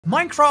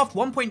Minecraft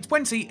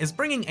 1.20 is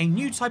bringing a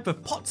new type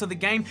of pot to the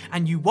game,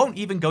 and you won't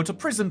even go to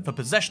prison for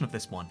possession of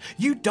this one.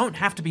 You don't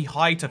have to be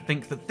high to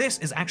think that this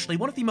is actually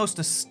one of the most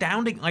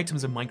astounding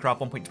items in Minecraft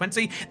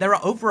 1.20. There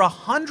are over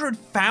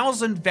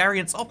 100,000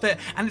 variants of it,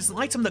 and it's an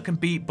item that can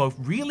be both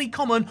really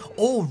common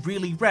or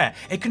really rare.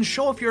 It can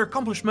show off your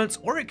accomplishments,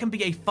 or it can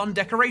be a fun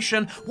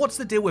decoration. What's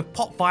the deal with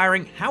pot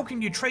firing? How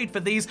can you trade for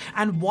these?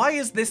 And why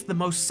is this the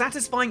most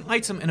satisfying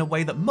item in a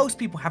way that most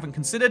people haven't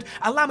considered?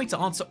 Allow me to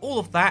answer all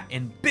of that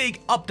in big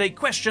update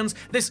questions.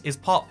 This is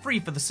part 3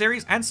 for the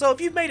series, and so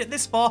if you've made it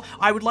this far,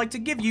 I would like to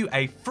give you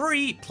a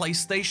free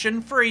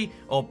PlayStation 3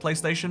 or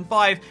PlayStation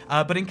 5,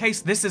 but in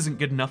case this isn't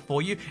good enough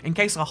for you, in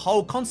case a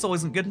whole console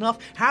isn't good enough,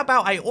 how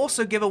about I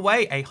also give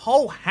away a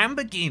whole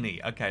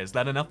Lamborghini? Okay, is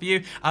that enough for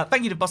you?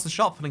 Thank you to Buster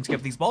Sharp for putting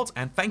together these mods,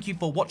 and thank you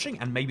for watching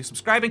and maybe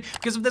subscribing,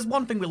 because if there's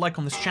one thing we like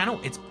on this channel,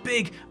 it's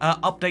big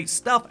update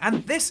stuff,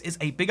 and this is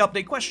a big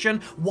update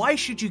question. Why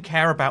should you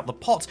care about the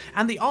pot?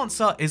 And the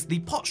answer is the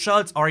pot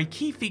sherds are a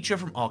key feature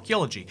from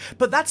archaeology.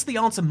 But that's the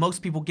answer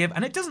most people give,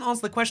 and it doesn't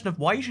answer the question of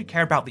why you should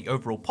care about the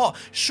overall pot.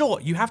 Sure,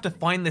 you have to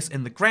find this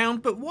in the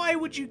ground, but why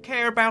would you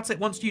care about it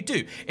once you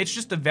do? It's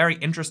just a very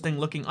interesting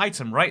looking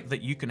item, right?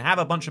 That you can have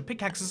a bunch of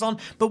pickaxes on,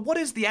 but what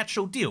is the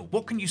actual deal?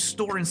 What can you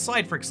store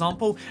inside, for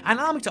example? And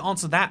allow me to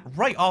answer that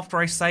right after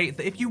I say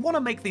that if you want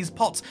to make these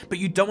pots, but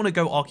you don't want to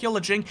go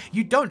archaeologing,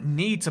 you don't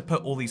need to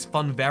put all these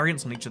fun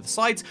variants on each of the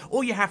sides.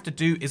 All you have to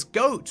do is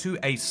go to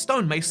a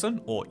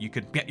stonemason, or you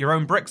could get your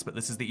own bricks, but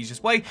this is the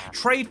easiest way.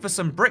 Trade for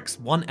some bricks.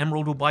 1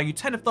 emerald will buy you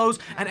 10 of those,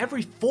 and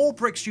every 4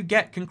 bricks you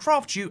get can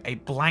craft you a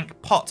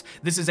blank pot.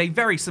 This is a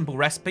very simple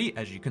recipe,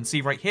 as you can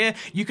see right here.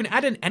 You can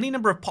add in any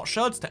number of pot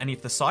sherds to any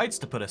of the sides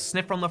to put a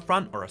sniffer on the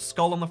front, or a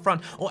skull on the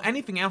front, or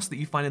anything else that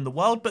you find in the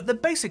world, but the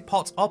basic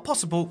pots are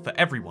possible for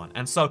everyone.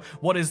 And so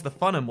what is the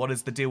fun and what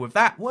is the deal with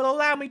that? Well,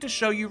 allow me to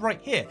show you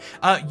right here.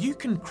 You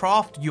can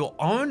craft your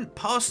own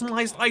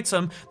personalized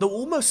item that will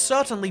almost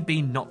certainly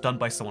be not done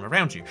by someone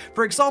around you.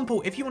 For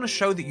example, if you want to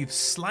show that you've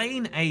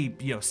slain a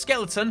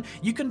skeleton,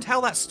 you can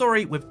tell that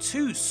story with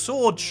 2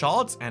 sword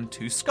shards and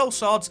 2 skull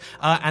shards,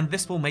 and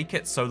this will make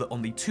it so that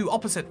on the 2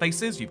 opposite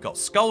faces you've got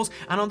skulls,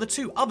 and on the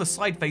 2 other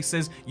side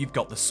faces you've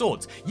got the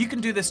swords. You can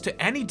do this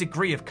to any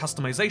degree of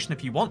customization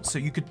if you want, so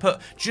you could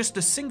put just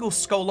a single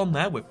skull on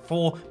there with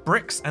 4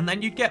 bricks, and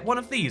then you'd get one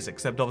of these,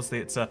 except obviously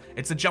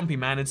it's a jumpy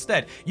man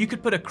instead. You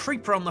could put a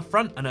creeper on the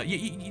front, and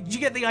you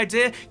get the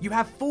idea. You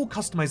have full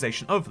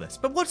customization over this.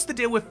 But what's the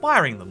deal with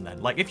firing them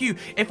then? Like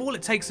if all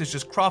it takes is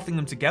just crafting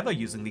them together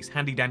using these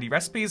handy dandy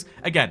recipes,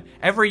 again,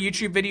 every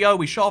YouTube video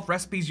we show off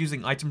recipes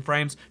using item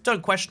frames,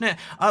 don't question it.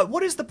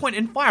 What is the point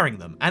in firing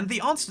them? And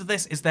the answer to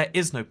this is there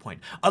is no point.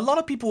 A lot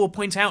of people will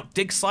point out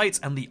dig sites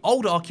and the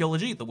old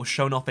archaeology that was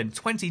shown off in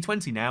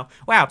 2020 now.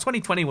 Wow,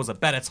 2020 was a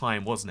better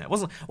time, wasn't it?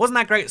 Wasn't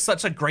that great?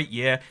 Such a great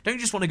year. Don't you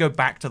just want to go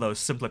back to those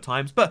simpler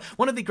times? But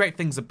one of the great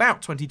things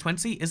about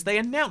 2020 is they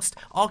announced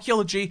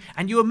archaeology,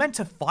 and you were meant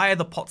to fire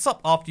the pots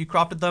up after you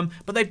crafted them,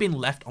 but they've been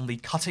left on the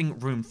cutting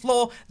room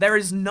floor. There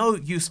is no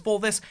use for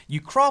this.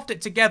 You craft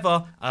it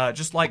together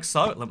just like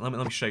so. Let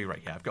me show you right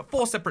here. I've got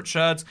 4 separate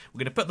sherds. We're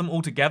going to put them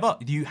all together.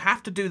 You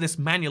have to do this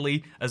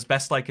manually, as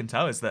best I can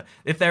tell. Is that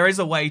if there is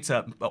a way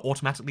to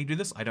automatically do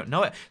this, I don't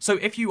know it. So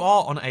if you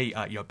are on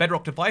a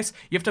Bedrock device,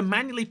 you have to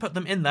manually put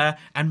them in there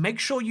and make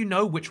sure you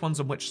know which one's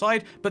on which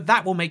side, but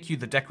that will make you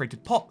the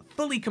decorated pot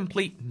fully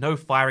complete, no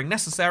firing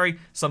necessary,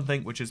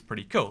 something which is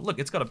pretty cool. Look,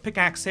 it's got a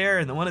pickaxe here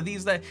and then one of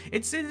these there.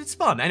 It's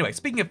fun. Anyway,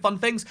 speaking of fun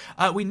things,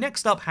 we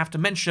next up have to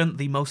mention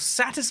the most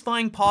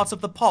satisfying part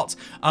of the pot.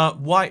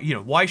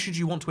 Why should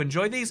you want to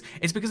enjoy these?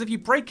 It's because if you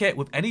break it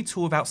with any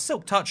tool without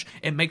silk touch,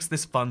 it makes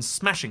this fun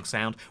smashing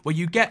sound where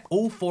you get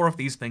all 4 of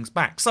these things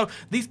back. So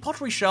these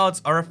pottery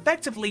shards are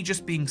effectively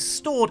just being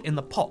stored in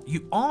the pot.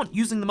 You aren't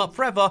using them up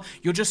forever,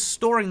 you're just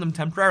storing them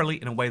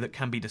temporarily in a way that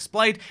can be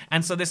displayed,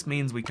 and so this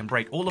means we can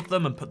break all of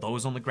them and put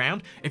those on the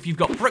ground. If you've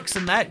got bricks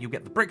in there, you'll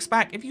get the bricks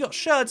back. If you've got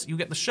sherds, you'll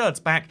get the sherds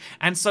back,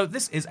 and so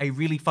this is a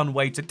really fun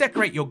way to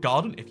decorate your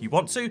garden if you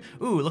want to.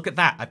 Ooh, look at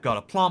that. I've got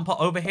a plant pot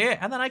over here,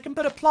 and then I can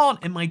put a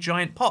plant in my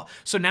giant pot.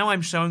 So now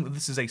I'm showing that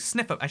this is a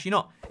sniffer. Actually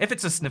not. If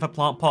it's a sniffer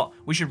plant pot,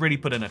 we should really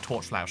put in a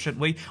torch flower,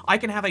 shouldn't we? I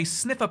can have a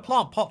sniffer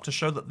plant pot to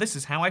show that this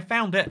is how I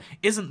found it.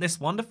 Isn't this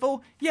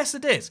wonderful? Yes,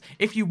 it is.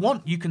 If you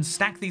want, you can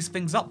stack these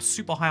things up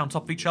super high on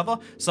top of each other.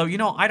 So,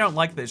 I don't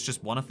like that it's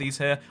just one of these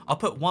here. I'll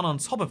put one on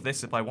top of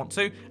this if I want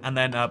to, and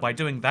then by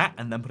doing that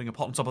and then putting a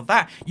pot on top of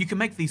that, you can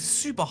make these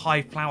super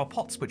high flower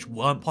pots which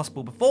weren't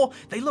possible before.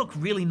 They look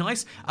really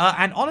nice,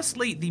 and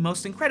honestly, the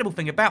most incredible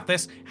thing about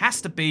this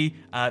has to be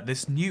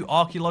this new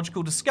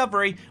archaeological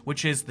discovery,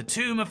 which is the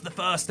Tomb of the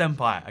First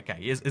Empire. Okay,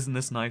 isn't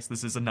this nice?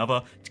 This is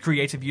another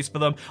creative use for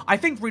them. I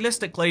think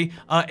realistically,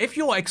 if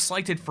you're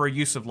excited for a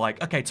use of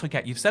like, okay,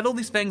 Twinket, you've said all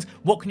these things,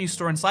 what can you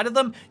store inside of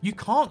them? You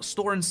can't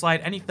store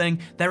inside anything.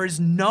 There is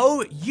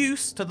no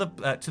use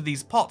to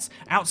these pots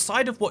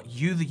outside of what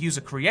you, the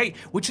user, create,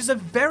 which is a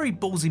very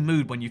ballsy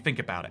move when you think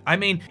about it. I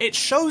mean, it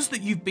shows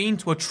that you've been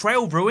to a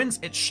trail ruins,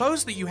 it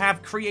shows that you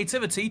have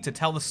creativity to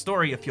tell the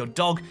story of your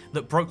dog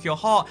that broke your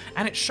heart,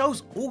 and it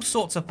shows all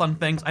sorts of fun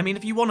things. I mean,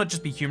 if you want to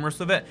just be humorous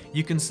with it.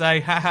 You can say,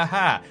 ha ha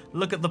ha,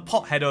 look at the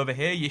pothead over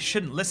here, you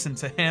shouldn't listen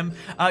to him.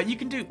 You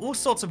can do all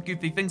sorts of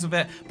goofy things with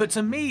it, but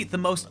to me, the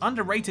most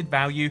underrated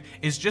value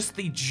is just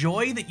the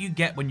joy that you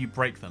get when you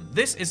break them.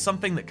 This is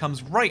something that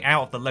comes right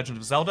out of The Legend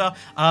of Zelda.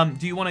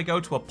 Do you want to go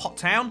to a pot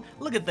town?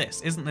 Look at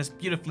this, isn't this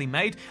beautifully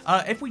made?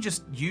 If we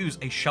just use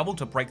a shovel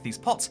to break these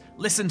pots,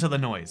 listen to the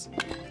noise.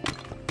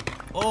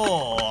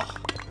 Oh,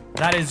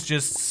 that is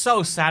just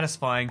so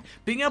satisfying,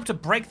 being able to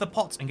break the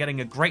pots and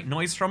getting a great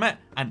noise from it,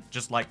 and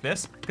just like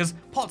this, because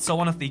pots are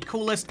one of the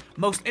coolest,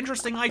 most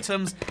interesting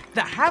items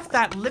that have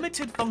that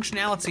limited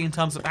functionality in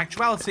terms of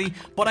actuality,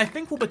 but I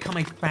think will become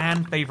a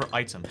fan favorite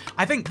item.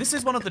 I think this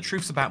is one of the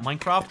truths about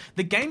Minecraft.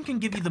 The game can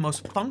give you the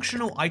most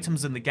functional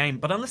items in the game,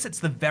 but unless it's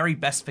the very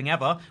best thing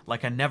ever,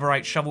 like a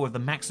netherite shovel with the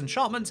max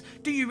enchantment,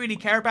 do you really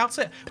care about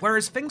it?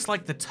 Whereas things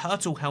like the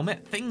turtle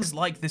helmet, things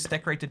like this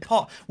decorated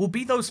pot, will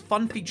be those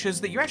fun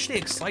features that you're actually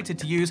excited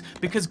to use,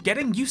 because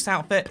getting use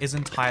out of it is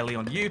entirely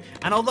on you.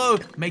 And although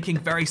making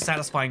very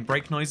satisfying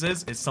break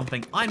noises is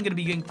something I'm going to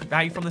be getting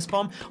value from this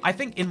bomb, I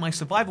think in my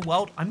survival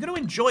world, I'm going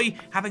to enjoy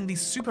having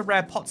these super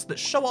rare pots that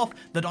show off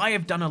that I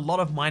have done a lot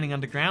of mining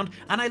underground,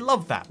 and I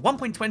love that.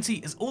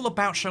 1.20 is all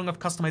about showing off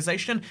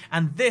customization,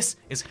 and this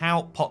is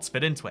how pots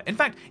fit into it. In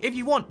fact, if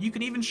you want, you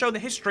can even show the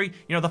history.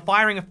 You know, the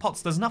firing of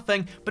pots does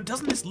nothing, but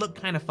doesn't this look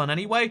kind of fun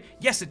anyway?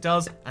 Yes, it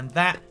does, and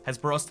that has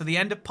brought us to the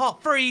end of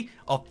part 3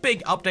 of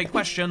big update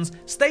questions.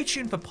 Stay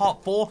tuned for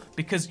part 4,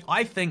 because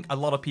I think a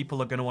lot of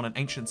people are going to want an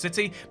ancient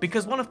city,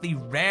 because one of the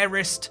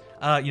rarest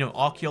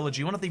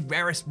archaeology, one of the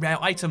rarest rare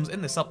items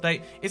in this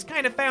update is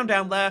kind of found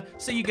down there,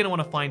 so you're going to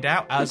want to find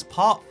out as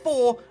part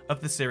 4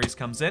 of the series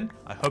comes in.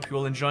 I hope you're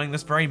all enjoying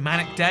this very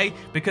manic day,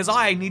 because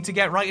I need to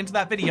get right into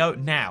that video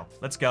now.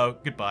 Let's go.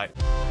 Goodbye.